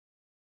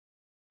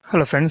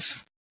Hello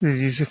friends, this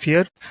is Yusuf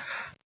here.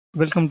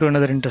 Welcome to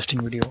another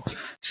interesting video.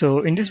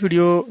 So in this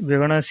video, we're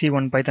gonna see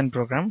one Python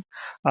program.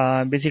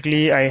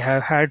 Basically, I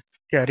have had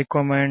a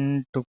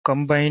requirement to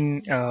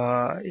combine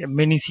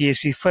many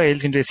CSV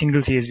files into a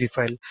single CSV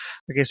file.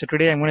 Okay, so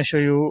today I'm gonna show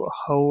you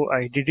how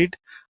I did it,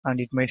 and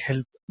it might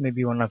help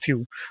maybe one of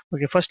you.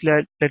 Okay, first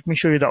let me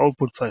show you the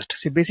output first.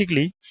 So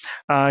basically,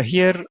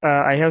 here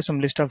I have some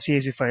list of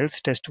CSV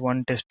files: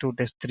 test1, test2,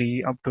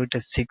 test3, up to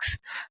test6.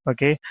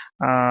 Okay,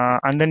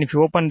 and then if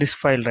you open this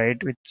file,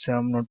 right, with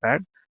some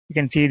notepad, you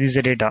can see this is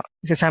the data.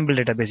 It's a sample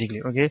data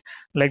basically. Okay,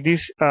 like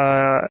this,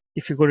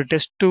 if you go to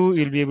test2,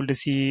 you'll be able to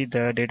see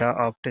the data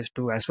of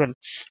test2 as well.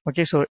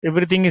 Okay, so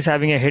everything is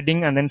having a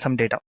heading and then some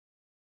data.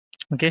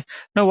 Okay,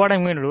 now what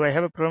I'm going to do, I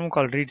have a program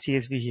called read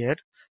CSV here.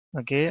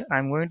 Okay,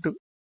 I'm going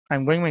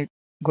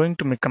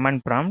to my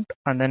command prompt,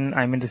 and then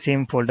I'm in the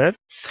same folder.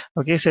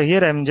 Okay, so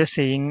here I'm just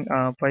saying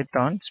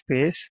python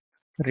space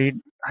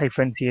read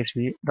hyphen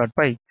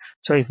csv.py.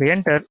 So if we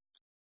enter,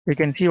 we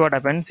can see what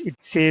happens. It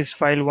says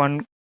file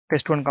 1,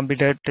 test 1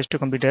 completed, test 2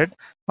 completed.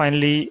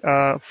 Finally,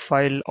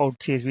 file out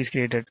CSV is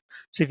created.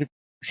 So if you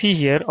see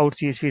here, out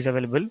CSV is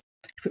available.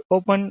 If you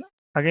open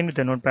again with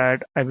the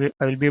notepad, I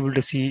will be able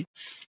to see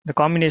the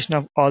combination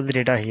of all the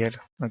data here.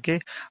 Okay.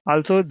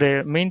 Also,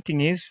 the main thing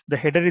is the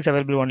header is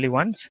available only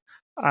once.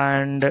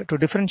 And to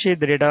differentiate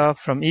the data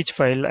from each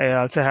file, I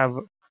also have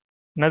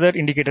another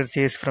indicator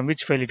says from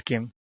which file it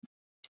came.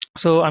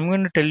 So I'm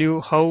going to tell you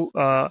how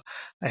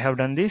I have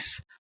done this,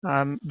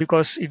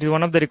 because it is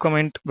one of the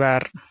requirement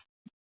where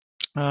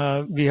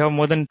we have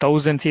more than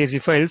 1000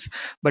 CSV files,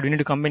 but we need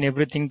to combine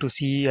everything to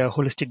see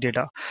holistic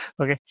data.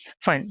 Okay,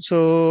 fine.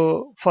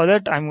 So for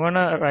that, I'm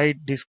gonna write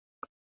this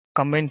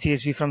combine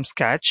CSV from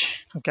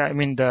scratch. Okay, I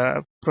mean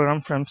the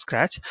program from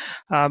scratch,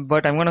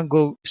 but I'm gonna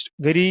go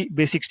very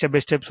basic step by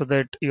step so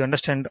that you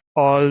understand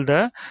all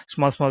the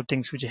small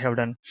things which I have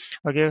done.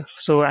 Okay,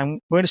 so I'm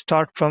going to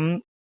start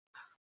from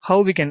how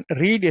we can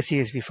read a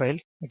CSV file.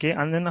 Okay,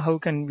 and then how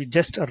can we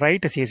just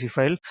write a CSV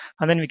file,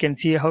 and then we can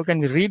see how can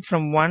we read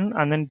from one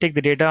and then take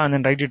the data and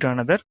then write it to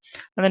another,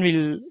 and then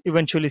we'll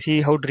eventually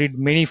see how to read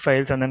many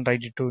files and then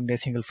write it to a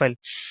single file.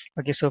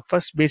 Okay, so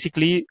first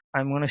basically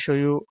I'm going to show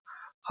you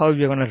how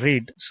we're going to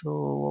read.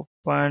 So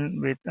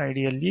open with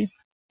ideally.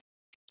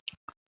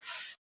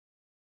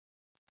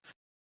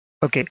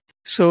 Okay,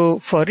 so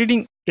for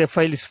reading a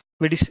file is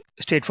very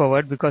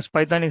straightforward because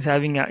Python is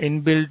having an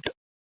inbuilt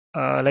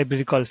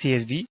library called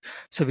CSV.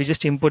 So we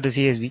just import the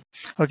CSV.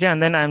 Okay,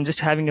 and then I'm just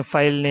having a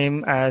file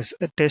name as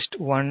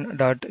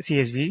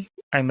test1.csv.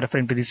 I'm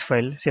referring to this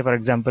file, say for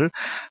example,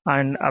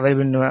 and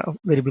available in a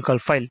variable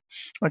called file.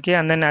 Okay,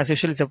 and then as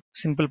usual, it's a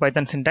simple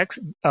Python syntax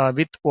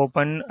with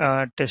open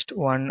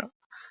test1.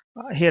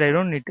 Here I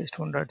don't need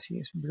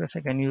test1.csv because I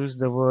can use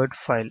the word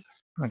file.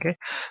 Okay,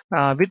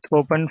 with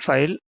open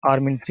file r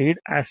means read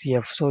as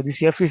f. So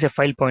this f is a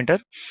file pointer,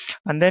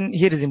 and then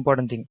here is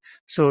important thing.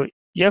 So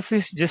f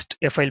is just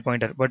a file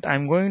pointer, but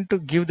I'm going to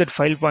give that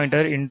file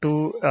pointer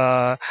into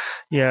a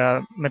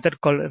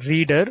method called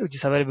reader, which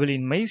is available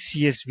in my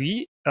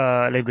CSV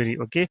library.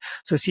 Okay,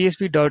 so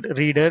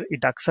csv.reader,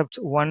 it accepts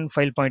one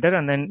file pointer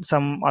and then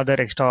some other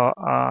extra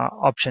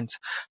options.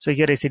 So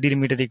here I say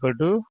delimiter equal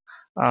to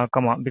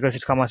comma, because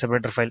it's comma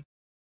separator file.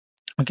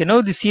 Okay,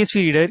 now the CSV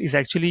reader is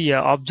actually an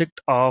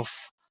object of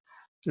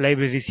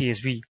library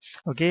CSV.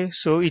 Okay,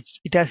 so it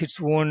has its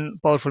own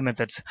powerful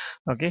methods.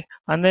 Okay,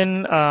 and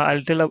then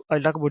I'll talk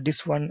about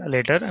this one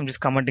later. I'm just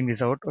commenting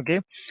this out.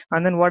 Okay,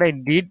 and then what I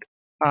did,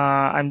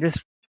 I'm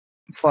just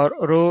for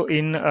row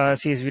in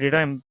CSV data,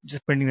 I'm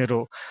just printing the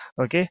row.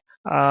 Okay,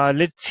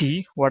 let's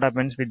see what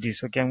happens with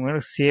this. Okay, I'm going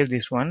to save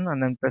this one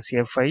and then press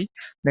F5.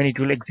 Then it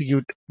will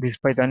execute this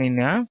Python in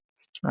a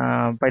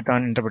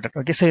Python interpreter.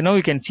 Okay, so now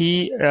you can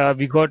see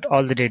we got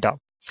all the data.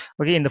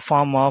 Okay, in the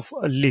form of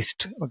a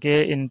list.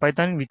 Okay, in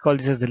Python we call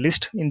this as the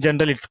list. In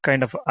general, it's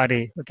kind of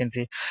array, you can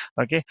say.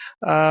 Okay,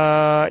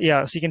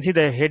 yeah, so you can see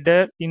the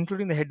header,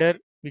 including the header,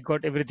 we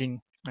got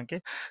everything. Okay,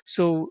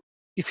 so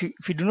if you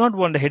do not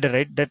want the header,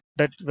 right,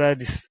 that's where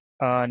this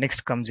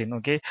next comes in.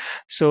 Okay,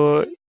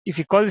 so if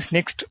you call this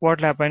next,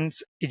 what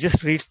happens, it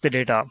just reads the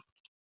data.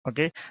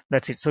 Okay,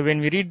 that's it. So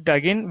when we read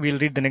again, we'll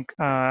read the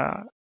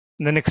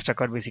next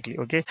record basically.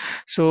 Okay,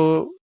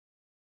 so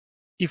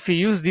if we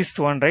use this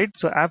one, right,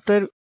 so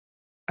after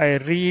I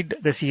read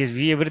the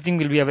CSV, everything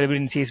will be available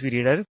in CSV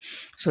reader.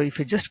 So if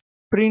you just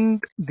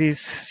print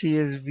this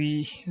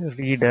CSV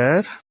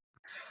reader,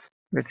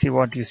 let's see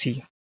what you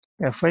see.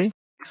 Fi.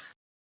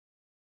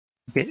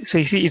 Okay, so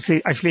you see it's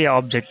actually an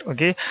object.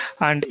 Okay,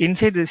 and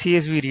inside the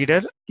CSV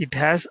reader, it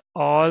has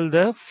all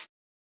the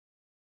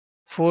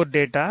four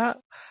data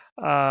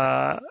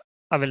uh,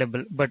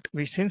 available. But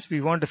since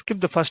we want to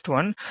skip the first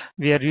one,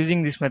 we are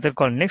using this method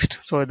called next,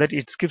 so that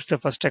it skips the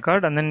first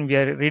record and then we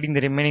are reading the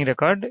remaining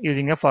record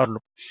using a for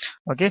loop.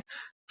 Okay,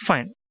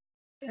 fine.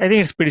 I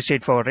think it's pretty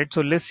straightforward, right?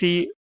 So let's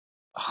see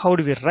how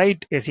do we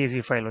write a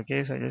CSV file.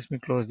 Okay, so just me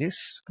close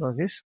this.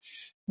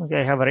 Okay,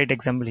 I have a right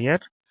example here.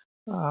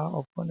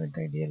 Open it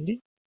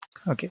ideally.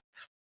 Okay,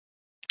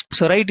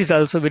 So write is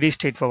also very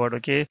straightforward,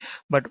 okay?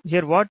 But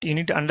here what you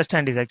need to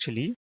understand is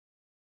actually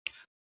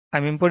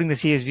I'm importing the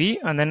CSV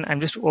and then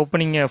I'm just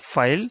opening a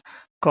file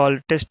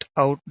called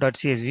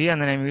testout.csv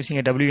and then I'm using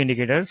a W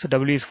indicator. So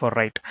W is for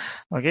write.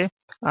 Okay.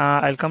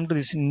 I'll come to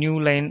this new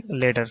line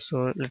later.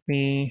 So let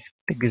me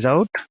take this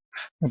out.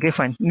 Okay,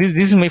 fine. This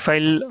is my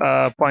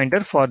file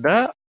pointer for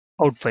the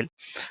out file.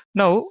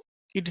 Now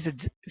it is a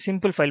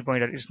simple file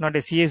pointer. It's not a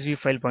CSV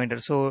file pointer.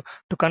 So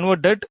to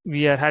convert that,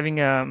 we are having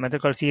a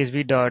method called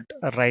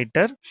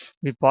csv.writer.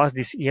 We pass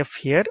this f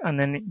here and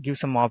then give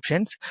some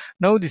options.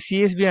 Now the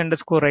csv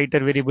underscore writer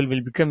variable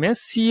will become a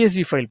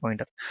CSV file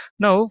pointer.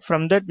 Now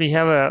from that we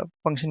have a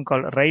function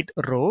called write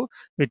row,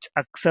 which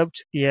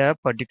accepts a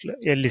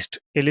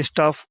list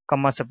of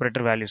comma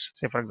separator values.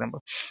 Say for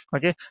example,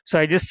 okay. So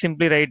I just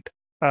simply write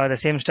the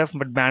same stuff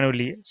but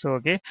manually. So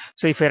okay,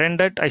 so if I run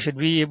that, I should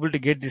be able to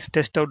get this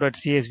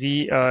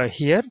testout.csv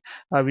here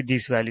with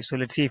these values. So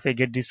let's see if I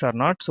get this or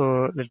not.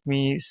 So let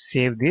me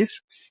save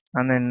this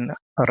and then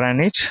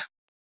run it.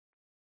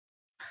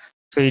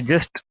 So it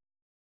just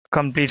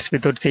completes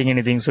without saying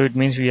anything. So it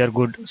means we are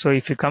good. So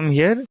if you come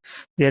here,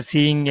 we are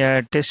seeing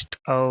test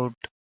out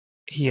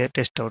here,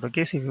 test out.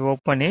 Okay, so if you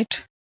open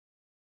it,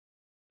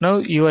 now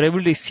you are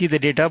able to see the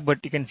data, but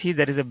you can see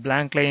there is a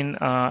blank line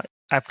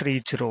after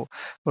each row.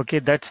 Okay,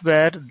 that's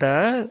where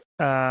the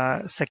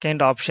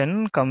second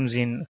option comes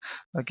in.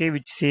 Okay,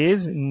 which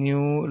says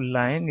new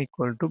line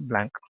equal to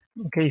blank.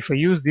 Okay, if I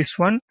use this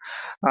one,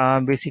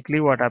 basically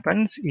what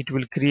happens, it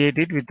will create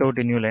it without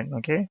a new line.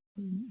 Okay,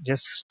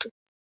 just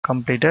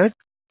completed.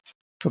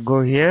 So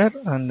go here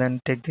and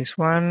then take this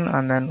one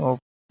and then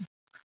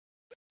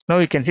now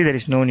you can see there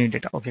is no new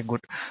data. Okay,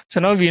 good. So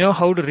now we know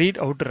how to read,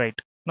 how to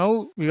write.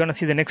 Now we're gonna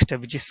see the next step,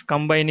 which is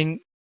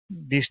combining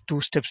these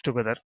two steps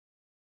together.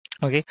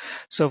 Okay,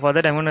 so for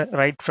that I'm gonna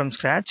write from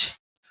scratch.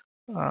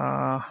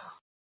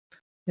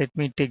 Let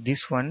me take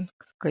this one.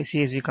 Okay,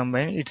 CSV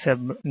combine. It's a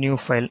new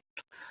file.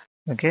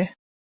 Okay.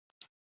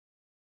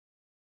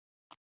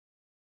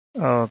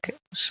 Okay.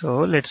 So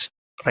let's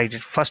write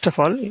it. First of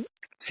all,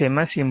 same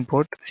as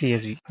import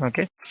CSV.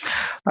 Okay.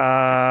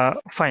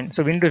 Fine.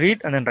 So we need to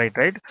read and then write,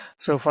 right?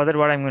 So for that,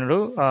 what I'm going to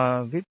do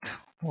with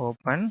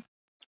open.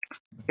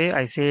 Okay,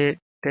 I say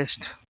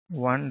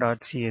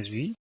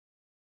test1.csv.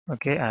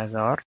 Okay,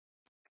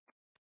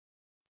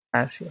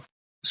 as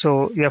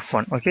so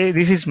f1. Okay,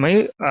 this is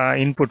my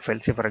input file.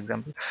 Say for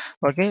example.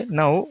 Okay,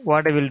 now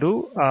what I will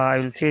do, I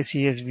will say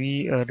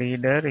csv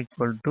reader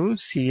equal to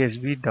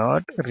csv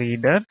dot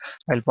reader.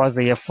 I'll pass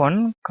the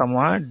f1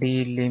 comma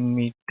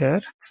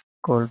delimiter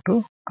equal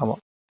to comma.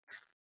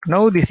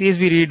 Now the csv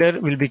reader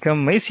will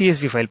become my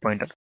csv file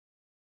pointer.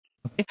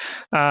 Okay,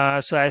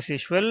 so as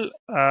usual,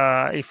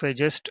 if I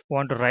just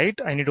want to write,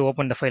 I need to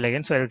open the file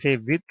again. So I'll say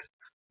with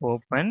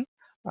open.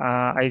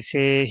 I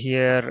say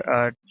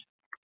here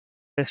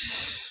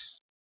test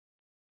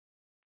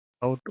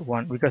out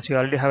one because we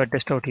already have a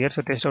test out here.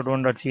 So test out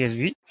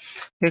one.csv.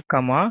 Okay,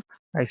 comma.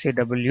 I say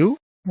w.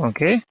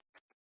 Okay,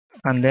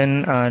 and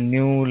then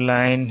new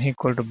line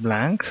equal to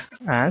blank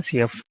as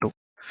f2.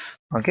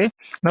 Okay,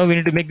 now we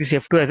need to make this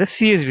f2 as a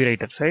csv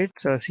writer, right?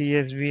 So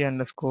csv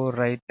underscore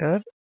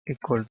writer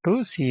equal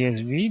to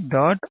csv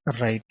dot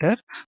writer,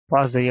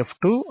 pass the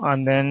f2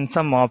 and then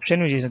some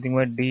option which is nothing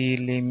but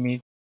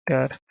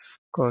delimiter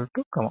equal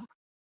to comma.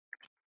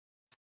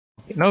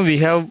 Okay, now we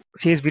have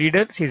csv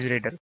reader.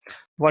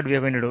 What we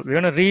are going to do, we're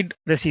going to read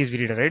the csv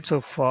reader, right?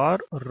 So for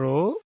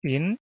row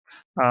in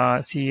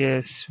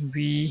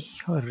csv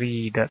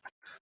reader,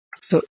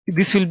 so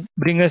this will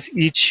bring us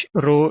each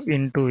row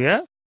into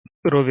a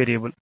row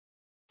variable.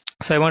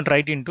 So I want to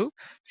write into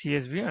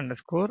csv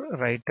underscore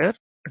writer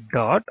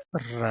dot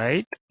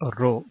write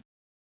row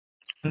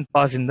and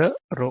pass in the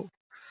row.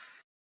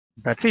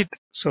 That's it.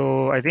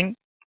 So I think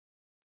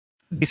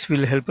this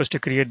will help us to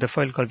create the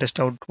file called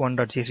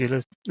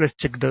testout1.csv. Let's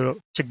check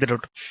that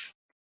out.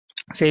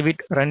 Save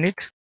it, run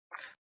it.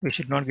 We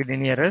should not get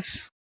any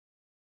errors.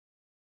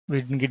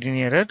 We didn't get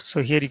any error.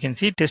 So here you can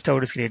see test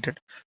out is created.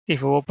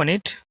 If you open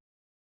it,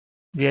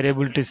 we are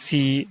able to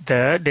see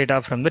the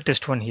data from the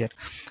test one here.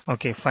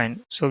 Okay,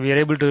 fine. So we are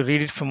able to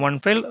read it from one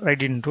file,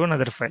 write it into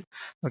another file.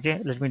 Okay,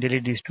 let me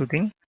delete these two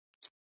things.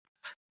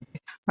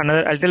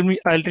 I'll tell you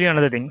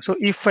another thing. So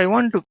if I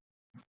want to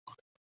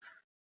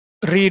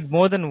read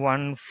more than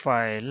one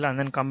file and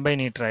then combine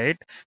it, right,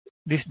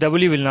 this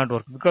W will not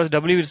work because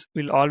W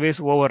will always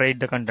override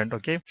the content.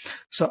 Okay,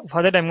 so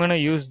for that I'm going to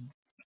use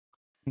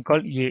something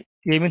called A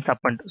means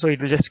append, so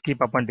it will just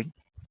keep appending.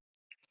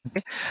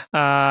 Okay,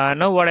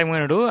 now what I'm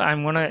going to do,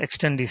 I'm going to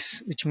extend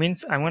this, which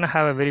means I'm going to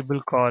have a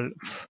variable called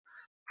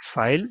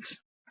files.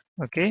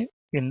 Okay,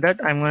 in that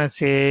I'm going to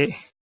say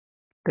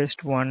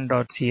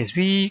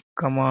test1.csv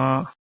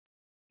comma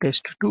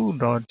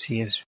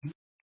test2.csv.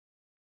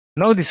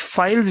 Now this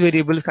files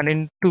variable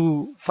contain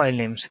two file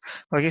names.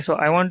 Okay, so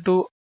I want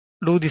to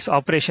do this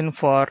operation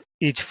for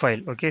each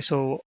file. Okay,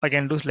 so I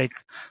can do like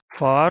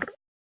for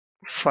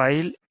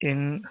file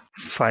in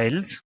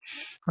files.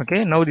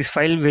 Okay, now this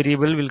file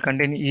variable will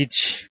contain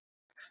each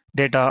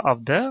data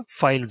of the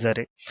files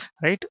array,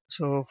 right?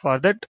 So for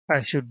that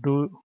I should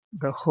do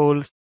the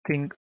whole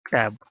thing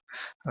tab.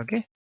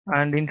 Okay,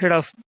 and instead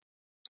of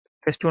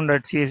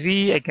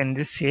test1.csv I can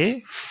just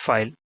say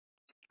file.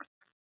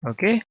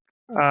 Okay,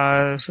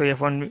 so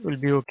f1 will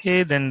be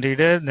okay, then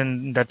reader,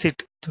 then that's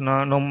it. So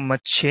no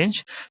much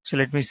change. So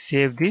let me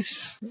save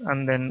this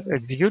and then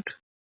execute.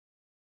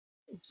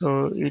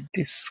 So it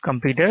is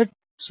completed.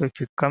 So if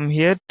you come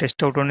here,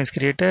 test out one is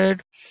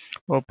created,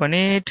 open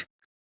it.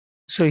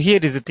 So here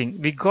is the thing,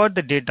 we got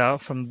the data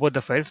from both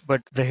the files,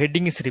 but the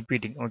heading is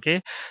repeating.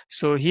 Okay,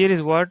 so here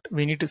is what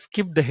we need to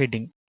skip the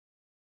heading.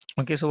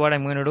 Okay, so what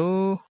I'm going to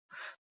do,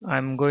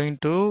 I'm going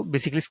to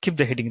basically skip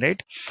the heading,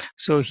 right?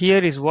 So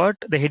here is what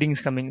the heading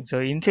is coming. So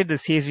inside the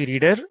CSV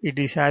reader, it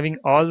is having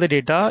all the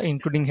data,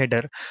 including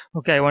header.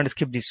 Okay, I want to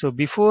skip this. So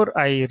before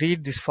I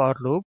read this for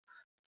loop,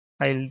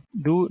 I'll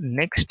do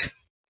next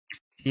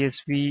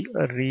CSV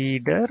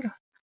reader,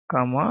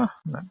 comma,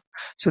 none.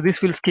 So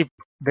this will skip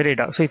the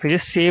data. So if I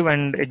just save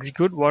and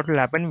execute, what will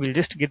happen? We'll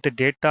just get the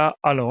data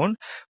alone,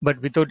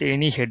 but without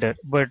any header.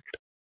 But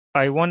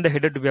I want the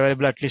header to be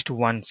available at least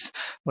once.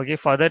 Okay,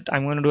 for that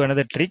I'm going to do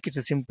another trick. It's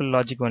a simple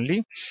logic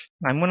only.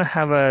 I'm going to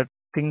have a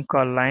thing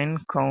called line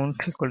count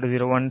equal to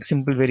 0, one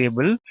simple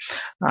variable,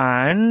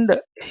 and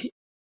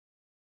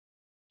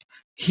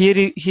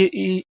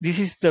this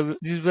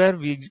is where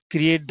we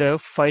create the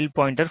file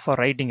pointer for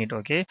writing it.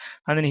 Okay,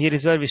 and then here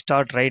is where we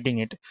start writing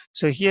it.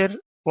 So here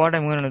what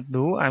I'm going to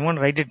do, I'm going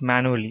to write it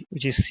manually,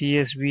 which is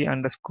csv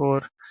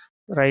underscore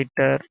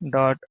writer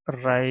dot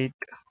write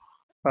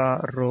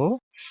row,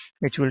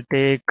 which will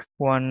take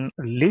one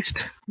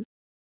list,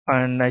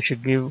 and I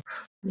should give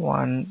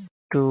 1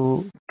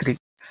 2 3.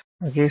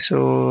 Okay,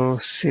 so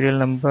serial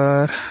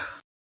number,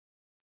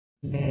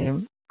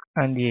 name,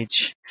 and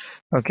age.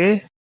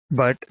 Okay,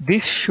 but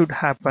this should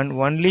happen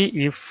only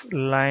if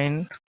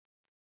line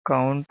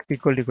count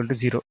equal to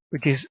 0,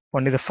 which is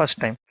only the first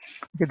time.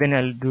 Okay, then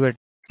I'll do a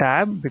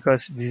tab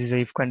because this is a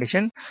if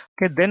condition.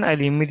 Okay, then I'll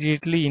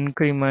immediately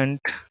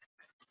increment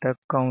the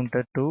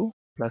counter to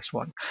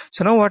 +1.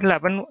 So now what will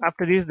happen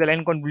after this, the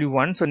line count will be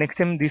 1. So next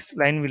time this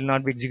line will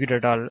not be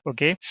executed at all.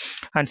 Okay,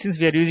 and since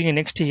we are using a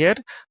next here,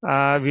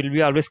 we'll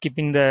be always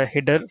keeping the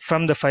header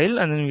from the file,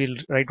 and then we'll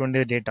write only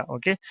the data.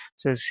 Okay,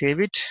 so save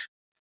it.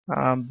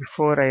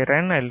 Before I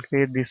run, I'll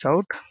clear this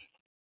out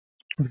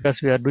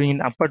because we are doing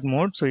in upward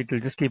mode, so it will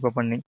just keep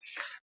opening.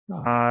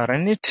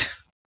 Run it.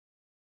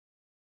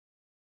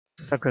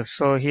 Okay,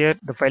 so here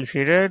the file is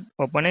created.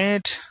 Open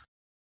it.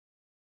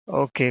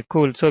 Okay,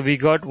 cool. So we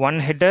got one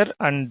header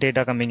and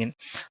data coming in.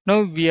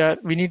 Now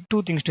we need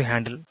two things to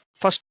handle.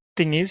 First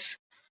thing is,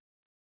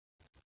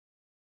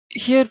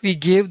 here we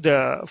gave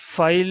the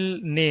file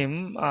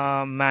name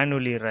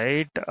manually,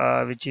 right?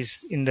 Which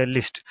is in the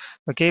list.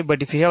 Okay,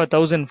 but if you have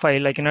 1,000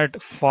 file, I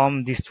cannot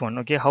form this one.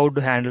 Okay, how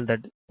to handle that?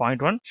 Point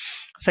one.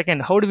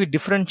 Second, how do we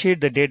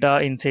differentiate the data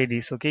inside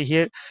this? Okay,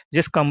 here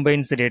just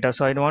combines the data.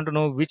 So I want to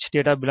know which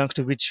data belongs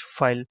to which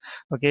file.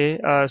 Okay,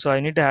 so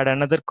I need to add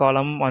another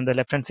column on the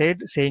left hand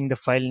side saying the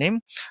file name,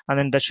 and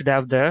then that should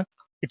have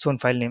its own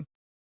file name.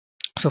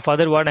 So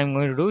further, what I'm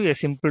going to do, a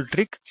simple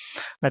trick,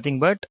 nothing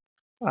but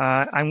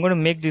I'm going to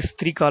make this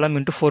 3 column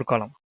into 4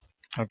 column.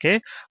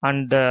 Okay,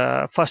 and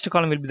the first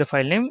column will be the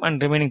file name and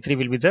remaining 3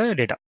 will be the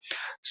data.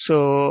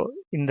 So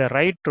in the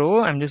right row,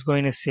 I'm just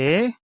going to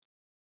say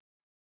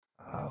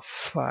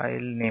file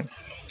name.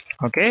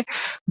 Okay,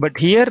 but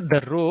here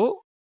the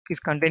row is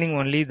containing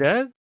only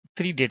the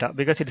 3 data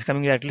because it is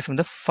coming directly from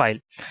the file.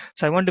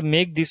 So I want to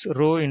make this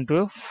row into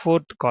a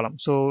 4th column.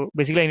 So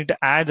basically I need to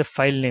add the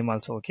file name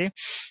also. Okay,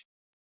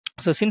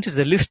 so since it's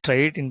a list,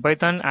 right, in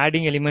Python,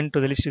 adding element to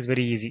the list is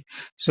very easy.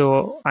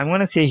 So I'm going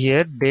to say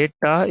here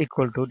data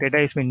equal to, data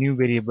is my new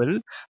variable.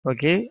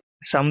 Okay,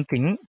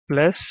 something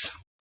plus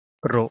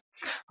row.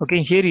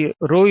 Okay, here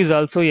row is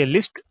also a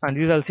list and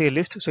this is also a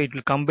list, so it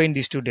will combine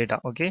these two data.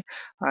 Okay,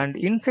 and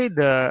inside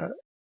the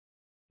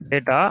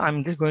data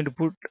I'm just going to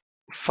put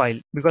file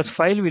because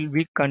file will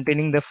be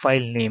containing the file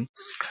name.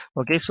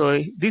 Okay,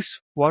 so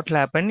this what will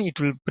happen, it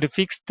will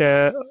prefix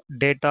the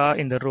data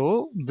in the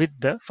row with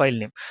the file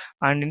name,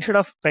 and instead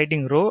of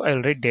writing row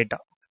I'll write data.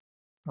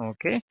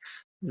 Okay,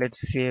 let's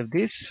save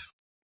this,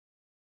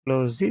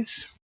 close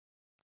this,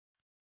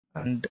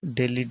 and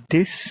delete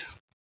this,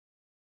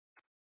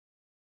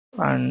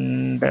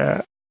 and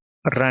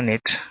run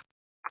it.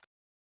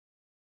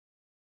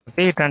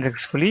 Okay, it ran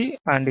successfully,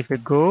 and if I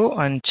go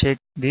and check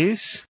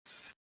this,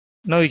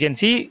 now you can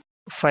see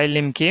file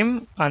name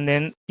came and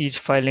then each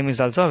file name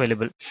is also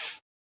available.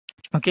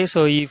 Okay,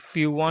 so if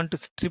you want to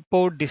strip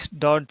out this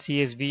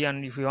 .csv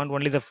and if you want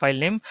only the file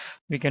name,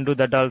 we can do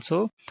that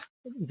also.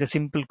 It's a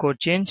simple code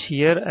change.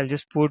 Here I'll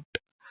just put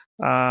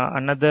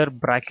another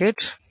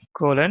bracket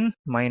colon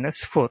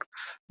 -4.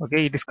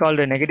 Okay, it is called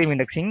a negative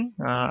indexing.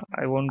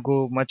 I won't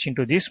go much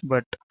into this,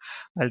 but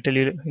I'll tell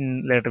you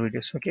in later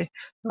videos. Okay,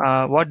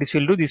 what this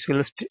will do, this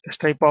will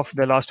stripe off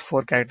the last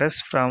 4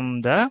 characters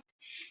from the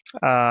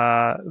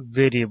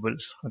variable.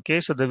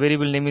 Okay, so the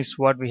variable name is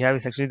what we have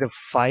is actually the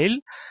file,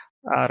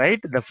 right?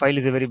 The file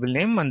is a variable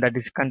name, and that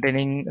is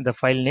containing the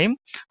file name,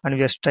 and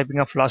we are typing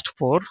of last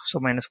 4, so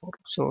 -4.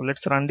 So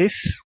let's run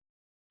this.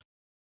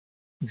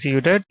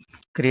 Executed,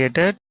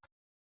 created,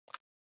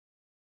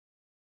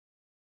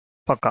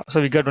 Paka.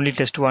 So we got only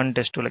test1,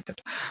 test2 like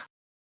that.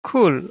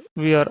 Cool.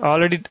 We are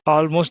already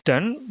almost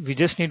done. We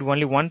just need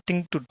only one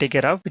thing to take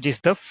care of, which is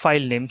the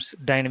file names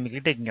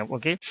dynamically taking up.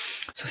 Okay.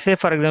 So say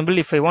for example,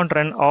 if I want to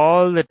run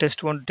all the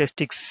test1,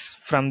 test6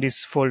 from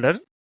this folder,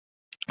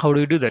 how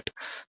do you do that?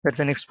 That's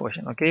the next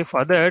portion. Okay.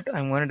 For that,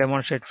 I'm going to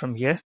demonstrate from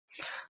here.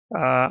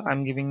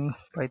 I'm giving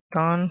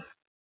Python.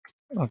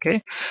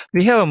 Okay.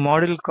 We have a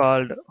model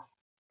called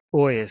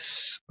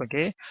OS.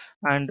 Okay.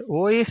 And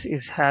OS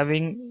is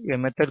having a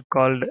method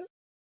called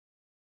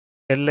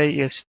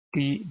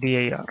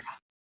listdir.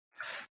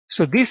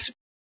 So this,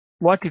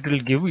 what it will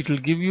give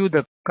you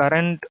the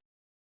current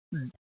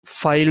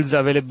files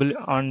available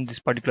on this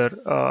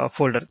particular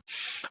folder,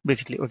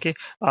 basically. Okay,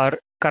 or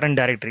current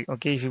directory.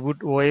 Okay, if you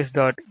put os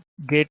dot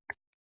get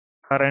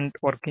current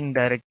working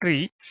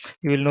directory,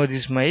 you will know this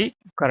is my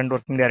current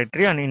working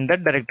directory, and in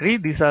that directory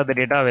these are the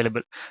data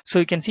available. So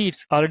you can see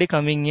it's already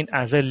coming in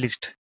as a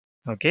list.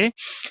 Okay,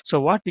 so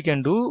what we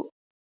can do,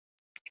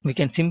 we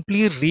can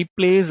simply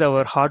replace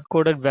our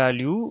hard-coded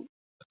value,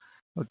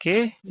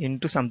 okay,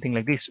 into something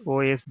like this: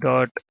 os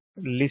dot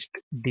list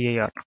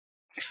dir.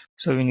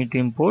 So we need to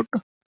import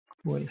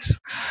os.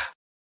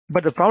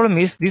 But the problem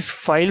is this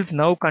files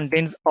now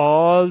contains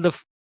all the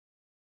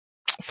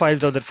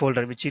files of that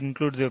folder, which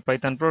includes your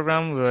Python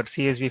program, your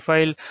CSV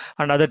file,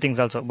 and other things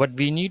also. But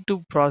we need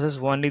to process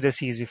only the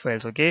CSV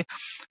files. Okay,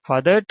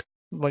 for that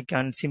we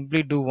can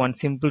simply do one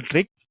simple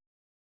trick.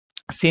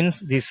 Since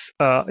this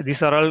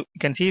these are all, you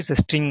can see it's a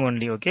string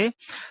only. Okay,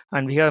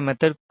 and we have a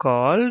method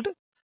called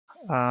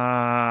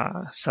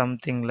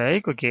something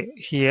like, okay,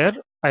 here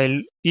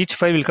each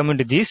file will come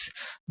into this,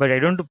 but I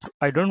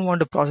don't want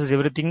to process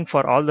everything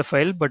for all the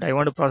file, but I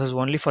want to process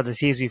only for the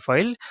CSV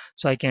file.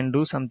 So I can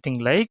do something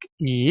like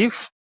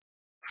if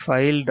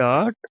file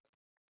dot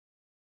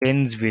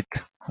ends with,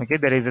 okay,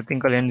 there is a thing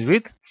called ends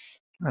with,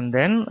 and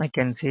then I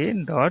can say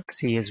dot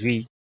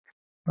CSV.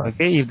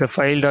 Okay, if the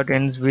file dot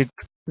ends with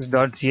is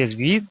dot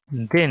CSV,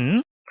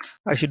 then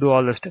I should do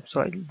all the steps. So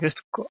I'll just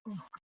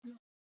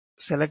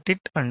select it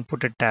and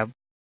put a tab.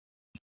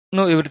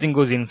 Now everything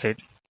goes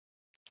inside.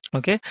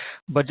 Okay,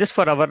 but just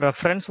for our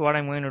reference, what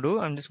I'm going to do,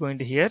 I'm just going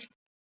to here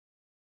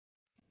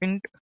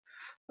print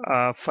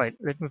file.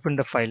 Let me print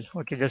the file.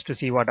 Okay, just to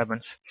see what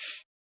happens.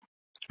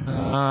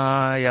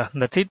 Yeah,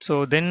 that's it.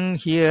 So then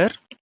here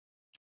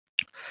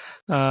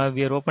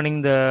we are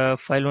opening the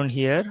file on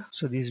here.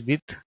 So this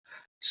with,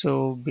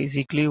 so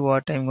basically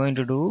what I'm going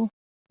to do,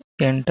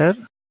 enter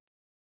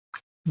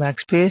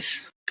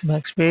backspace,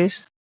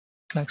 backspace,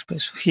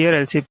 backspace. Here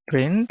I'll say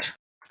print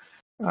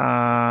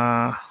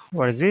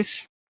what is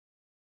this,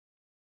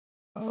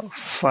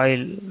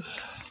 file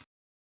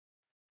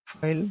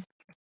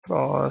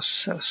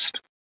processed.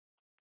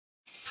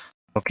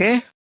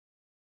 Okay,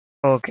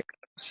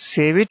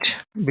 save it.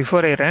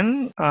 Before I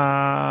run,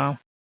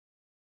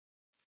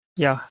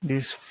 yeah,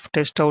 this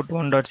test out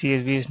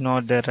one.csv is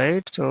not there,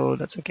 right? So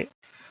that's okay.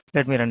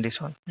 Let me run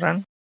this one.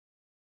 Run.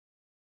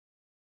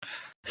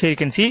 Here you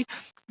can see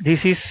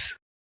this is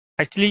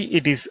actually,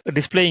 it is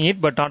displaying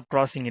it but not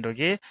processing it.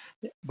 Okay,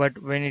 but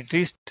when it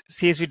reads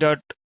csv dot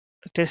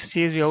test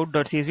csv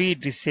out.csv,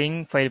 it is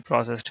saying file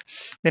processed.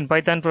 Then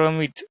Python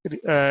program,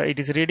 it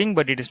is reading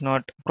but it is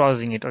not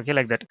processing it. Okay,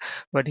 like that.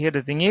 But here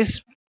the thing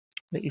is,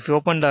 if you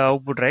open the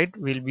output, right,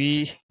 we'll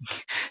be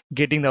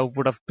getting the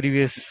output of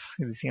previous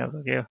thing also.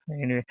 Okay,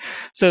 anyway,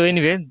 so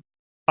anyway,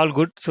 all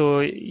good.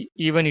 So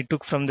even it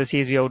took from the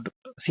csv out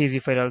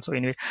csv file also.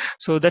 Anyway,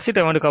 so that's it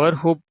I want to cover.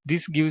 Hope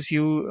this gives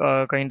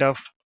you kind of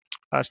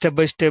a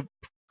step-by-step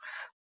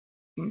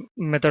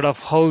method of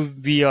how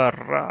we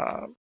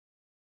are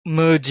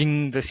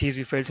merging the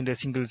CSV files into a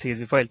single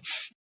CSV file.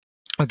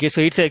 Okay, so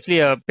it's actually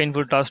a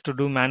painful task to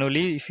do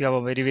manually if you have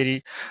a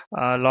very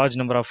large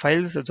number of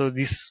files. So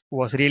this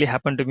was really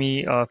happened to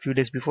me a few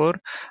days before,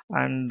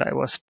 and I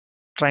was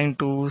trying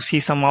to see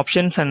some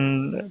options,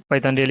 and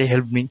Python really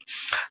helped me.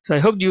 So I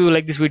hope you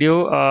like this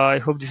video. I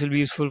hope this will be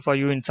useful for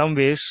you in some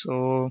ways.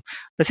 So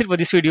that's it for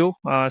this video.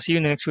 See you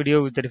in the next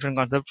video with a different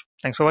concept.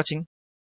 Thanks for watching.